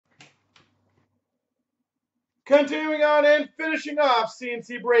Continuing on and finishing off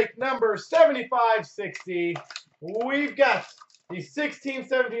CNC break number 7560, we've got the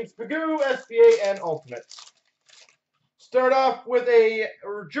 16/17 Pagoo, SBA, and Ultimate. Start off with a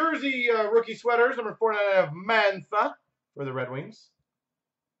jersey rookie sweaters, number 499 of Mantha for the Red Wings.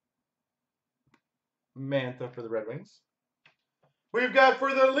 Mantha for the Red Wings. We've got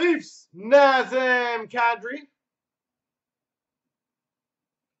for the Leafs, Nazem Kadri.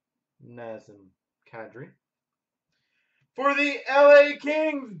 For the LA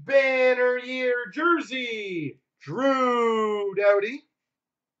Kings banner year jersey, Drew Doughty.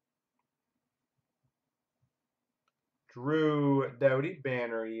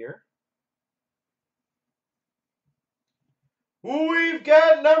 Banner year. We've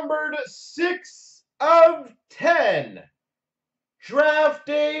got numbered 6 of 10. Draft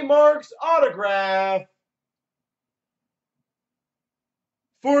Day Marks autograph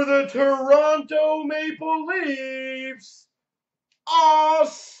for the Toronto Maple Leafs,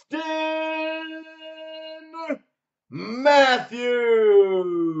 Austin Matthews.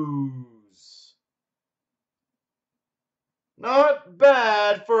 Not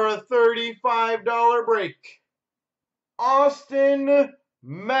bad for a $35 break. Austin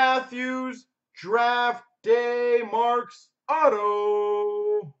Matthews Draft Day Marks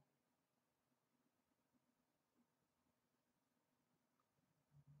auto.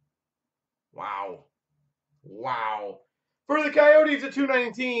 Wow. For the Coyotes, a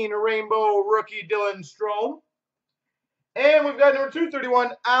 219 Rainbow rookie Dylan Strome. And we've got number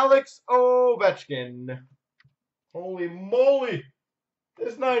 231, Alex Ovechkin. Holy moly.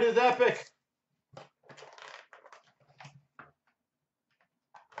 This night is epic.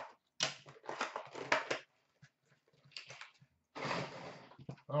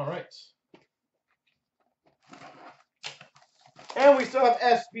 All right. And we still have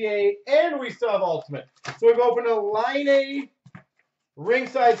SBA, and we still have Ultimate. So we've opened a Line A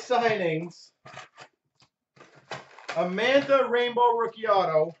ringside signings, a Mantha Rainbow Rookie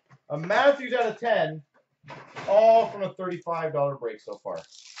Auto, a Matthews out of 10, all from a $35 break so far.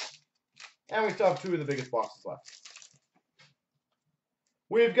 And we still have 2 of the biggest boxes left.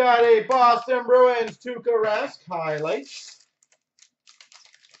 We've got a Boston Bruins Tuukka Rask highlights.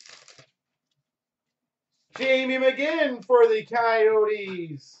 Jamie McGinn for the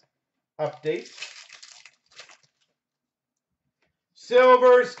Coyotes update.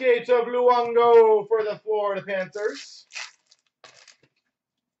 Silver skates of Luongo for the Florida Panthers.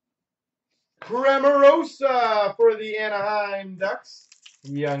 Cremorosa for the Anaheim Ducks,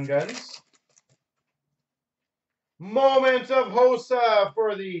 Young Guns. Moments of Hossa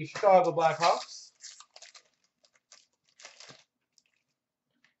for the Chicago Blackhawks.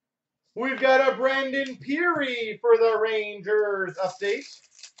 We've got a Brandon Peary for the Rangers update.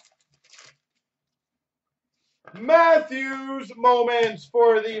 Matthews moments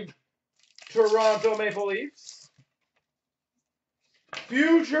for the Toronto Maple Leafs.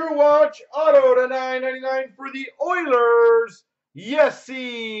 Future Watch auto to $9.99 for the Oilers.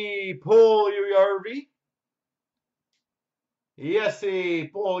 Jesse Puljujärvi.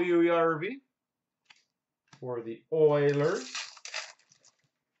 For the Oilers.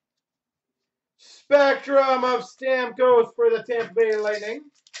 Spectrum of Stamkos for the Tampa Bay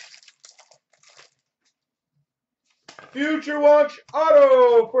Lightning. Future Watch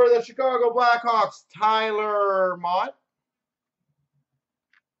auto for the Chicago Blackhawks, Tyler Mott.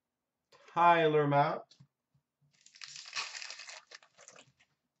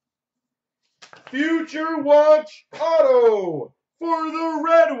 Future Watch auto for the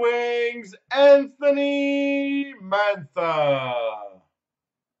Red Wings, Anthony Mantha.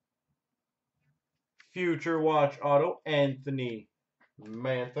 Future Watch auto, Anthony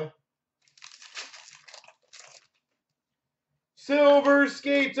Mantha. Silver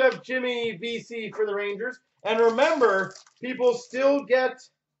skates of Jimmy VC for the Rangers. And remember, people still get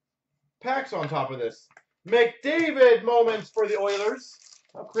packs on top of this. McDavid moments for the Oilers.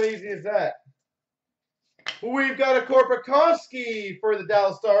 How crazy is that? We've got a Korpikoski for the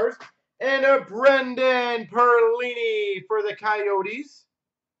Dallas Stars. And a Brendan Perlini for the Coyotes.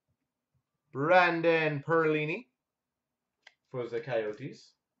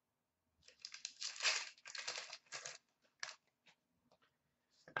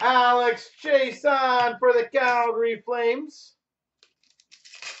 Alex Chiasson for the Calgary Flames.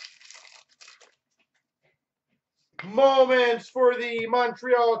 Moments for the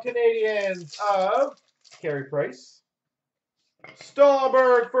Montreal Canadiens of Carey Price.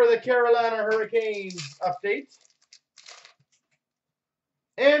 Stallberg for the Carolina Hurricanes update.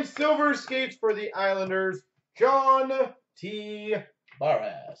 And silver skates for the Islanders, John T.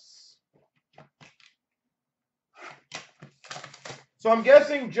 Barras. So I'm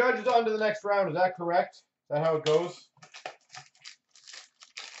guessing Judge is on to the next round. Is that correct? Is that how it goes?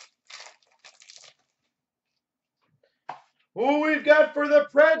 Who we've got for the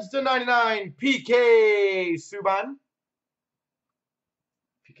Preds to 99, PK Subban.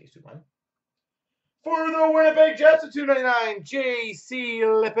 PK Subban. For the Winnipeg Jets to 299,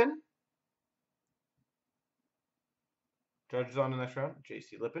 JC Lippin. Judge is on the next round,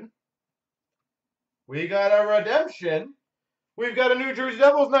 JC Lippin. We got a redemption. We've got a New Jersey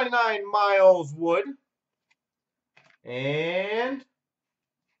Devils 99, Miles Wood. And,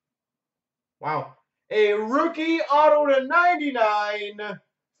 wow, a rookie auto to 99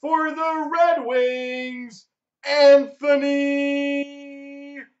 for the Red Wings, Anthony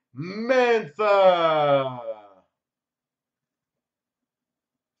Mantha.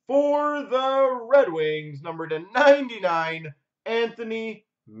 For the Red Wings, number to 99, Anthony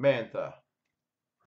Mantha.